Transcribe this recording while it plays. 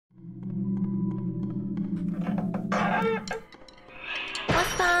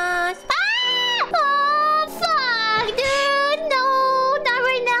What's that? Ah! Oh, fuck, dude! No, not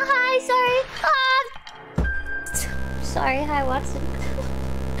right now. Hi, sorry. Sorry, hi, Watson.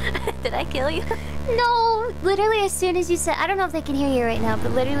 Did I kill you? No, literally as soon as you said... I don't know if they can hear you right now,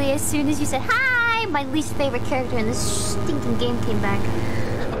 but literally as soon as you said, hi! My least favorite character in this stinking game came back.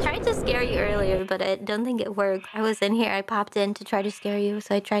 I tried to scare you earlier, but I don't think it worked. I was in here, I popped in to try to scare you,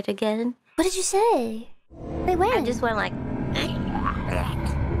 so I tried again. What did you say? Wait, when? I just went like...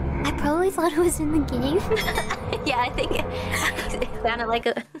 I probably thought it was in the game. Yeah, I think it sounded like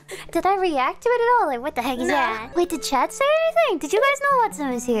a... Did I react to it at all? Like, what the heck is that? Wait, did chat say anything? Did you guys know Watson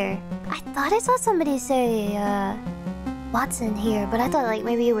was here? I thought I saw somebody say, Watson here, but I thought like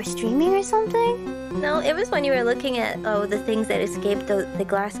maybe you were streaming or something? No, it was when you were looking at, the things that escaped the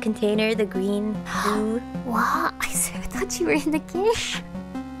glass container, the green blue. What? I thought you were in the game.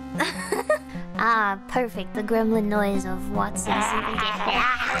 Ah, perfect. The gremlin noise of Watson.